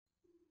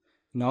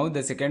Now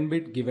the second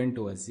bit given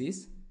to us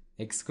is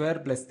x square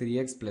plus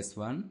 3x plus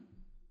 1,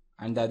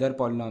 and the other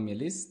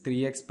polynomial is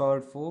 3x power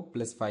 4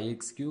 plus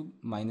 5x cube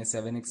minus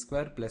 7x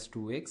square plus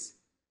 2x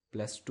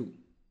plus 2.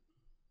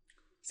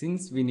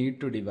 Since we need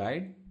to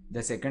divide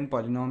the second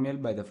polynomial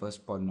by the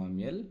first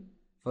polynomial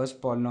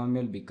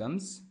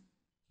becomes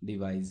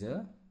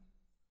divisor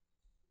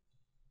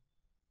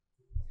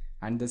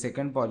and the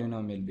second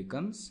polynomial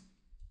becomes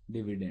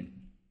dividend.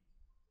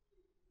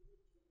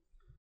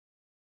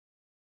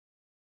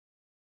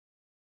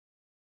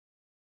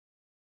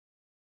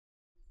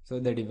 So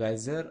the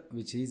divisor,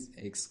 which is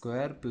x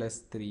square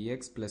plus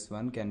 3x plus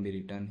 1, can be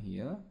written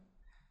here,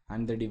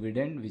 and the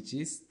dividend, which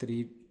is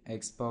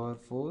 3x power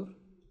 4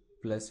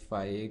 plus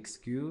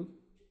 5x cube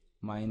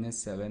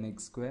minus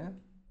 7x square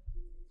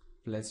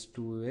plus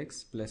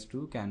 2x plus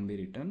 2, can be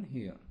written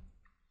here.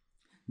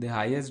 The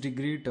highest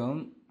degree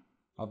term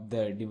of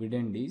the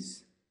dividend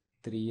is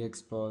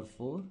 3x power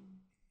 4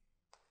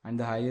 and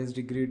the highest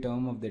degree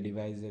term of the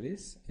divisor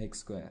is x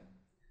square.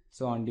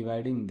 So on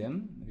dividing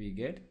them we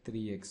get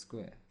 3x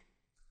square.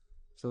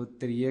 So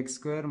 3x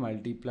square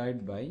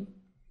multiplied by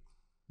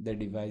the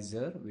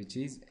divisor, which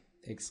is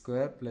x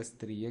square plus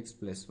 3x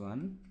plus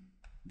 1,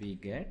 we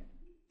get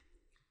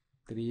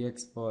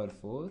 3x power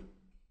 4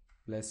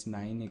 plus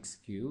 9x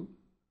cube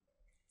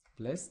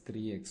plus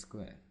 3x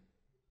square.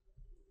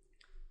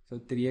 So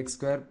 3x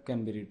square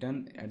can be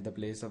written at the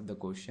place of the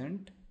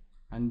quotient,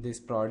 and this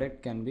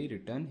product can be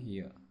written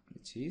here,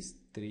 which is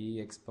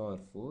 3x power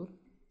 4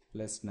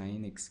 plus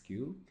 9x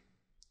cube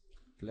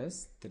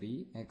plus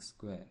 3x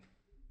square.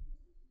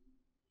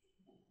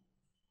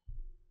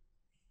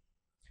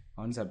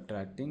 On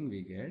subtracting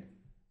we get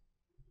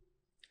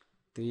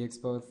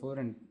 3x power 4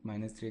 and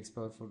minus 3x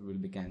power 4 will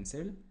be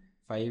cancelled.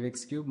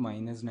 5x cube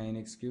minus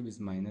 9x cube is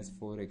minus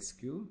 4x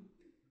cube,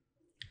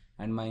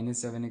 and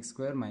minus 7x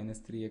square minus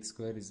 3x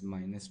square is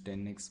minus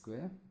 10x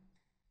square.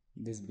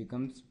 This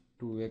becomes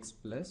 2x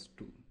plus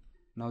 2.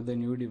 Now the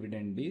new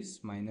dividend is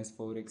minus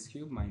 4x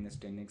cube minus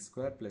 10x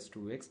square plus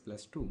 2x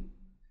plus 2.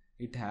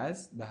 It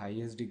has the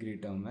highest degree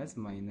term as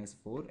minus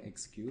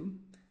 4x cube,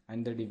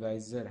 and the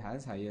divisor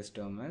has highest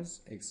term as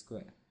x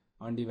square.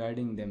 On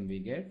dividing them we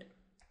get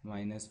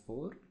minus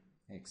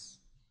 4x.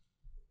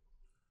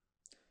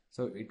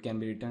 So it can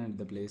be written at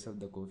the place of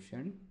the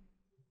quotient.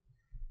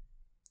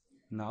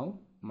 Now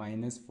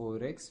minus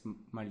 4x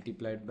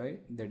multiplied by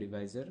the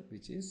divisor,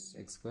 which is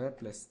x square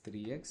plus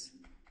 3x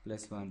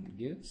plus 1,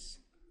 gives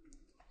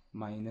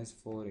minus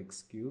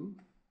 4x cube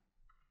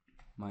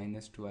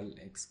minus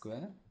 12x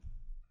square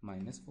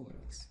minus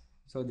 4x.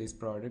 So this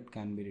product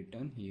can be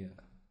written here,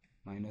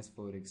 minus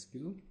 4x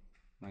cube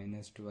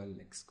minus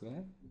 12x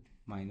square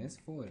minus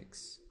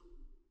 4x.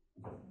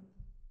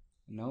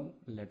 Now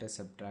let us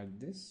subtract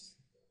this.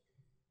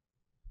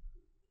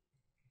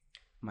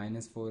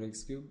 Minus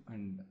 4x cube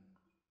and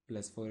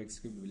plus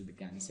 4x cube will be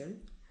cancelled.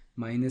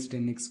 Minus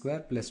 10x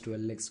square plus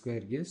 12x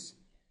square gives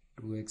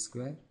 2x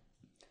square.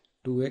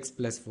 2x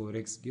plus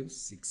 4x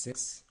gives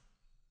 6x,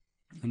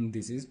 and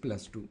this is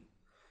plus 2.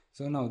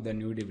 So now the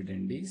new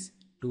dividend is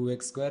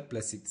 2x square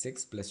plus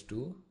 6x plus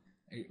 2,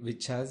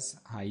 which has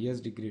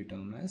highest degree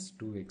term as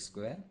 2x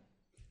square,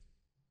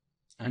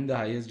 and the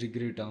highest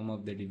degree term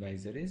of the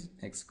divisor is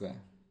x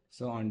square.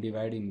 So on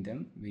dividing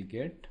them we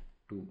get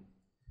 2.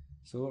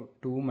 So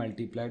 2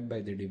 multiplied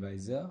by the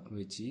divisor,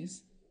 which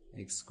is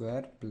x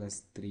square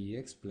plus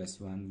 3x plus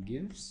 1,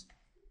 gives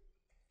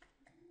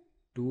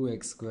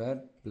 2x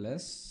square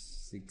plus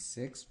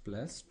 6x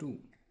plus 2.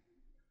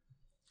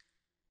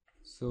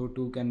 So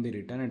 2 can be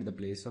written at the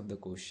place of the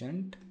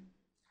quotient,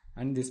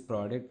 and this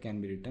product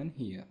can be written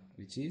here,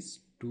 which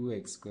is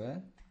 2x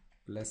square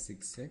plus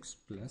 6x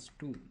plus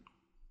 2.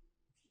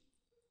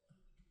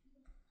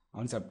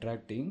 On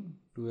subtracting,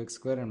 2x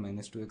square and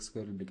minus 2x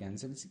square will be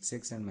cancelled,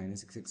 6x and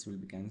minus 6x will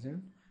be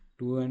cancelled,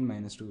 2 and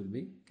minus 2 will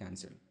be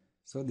cancelled.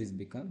 So this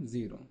becomes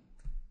 0.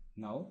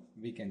 Now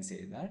we can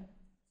say that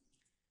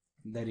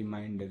the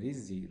remainder is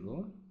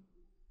 0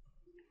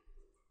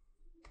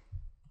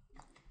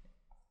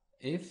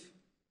 if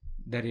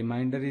the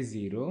remainder is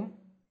 0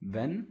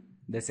 when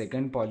the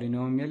second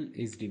polynomial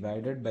is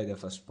divided by the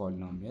first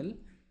polynomial.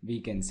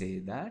 We can say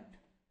that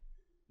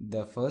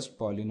the first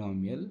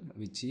polynomial,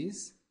 which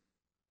is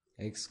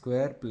x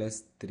square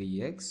plus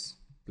 3x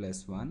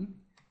plus 1,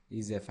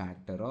 is a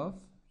factor of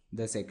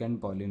the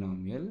second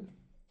polynomial,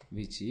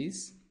 which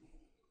is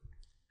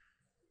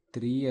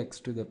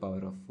 3x to the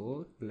power of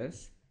 4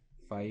 plus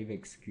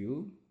 5x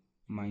cube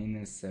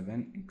minus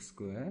 7x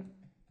square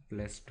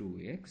plus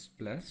 2x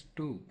plus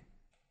 2.